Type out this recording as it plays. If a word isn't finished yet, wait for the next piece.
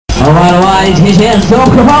Alright, his hands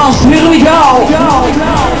opgepast, here we go.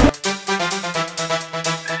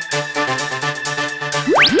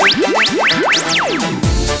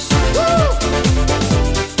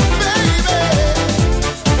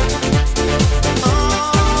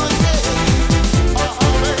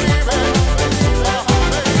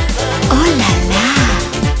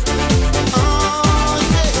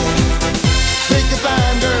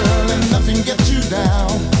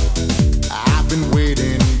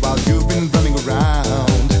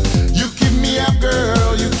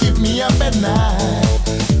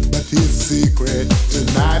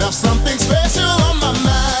 Tonight I've something special on my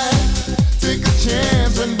mind. Take a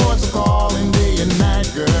chance when boys are calling day and night,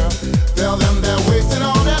 girl. Tell them they're wasting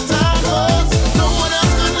all their time, 'cause no one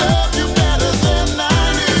else could love you better than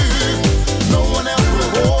I do. No one else will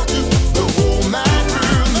hold you the whole night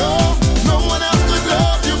through. No, no one else could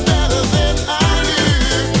love you better than I do.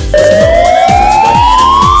 No one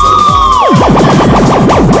else is waiting so long.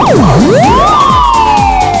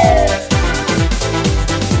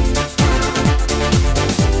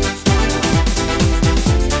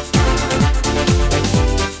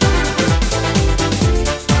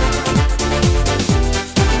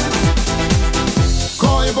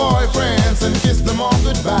 Boyfriends and kiss them all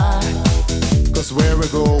goodbye, 'cause where we're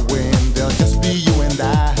going, there'll just be you and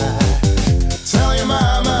I. Tell your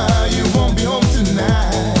mama you won't be home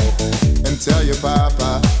tonight, and tell your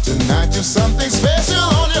papa tonight you've something special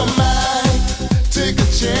on your mind. Take a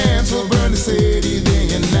chance, we'll burn the city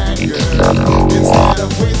day and night, girl, instead of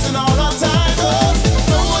wasting all our time.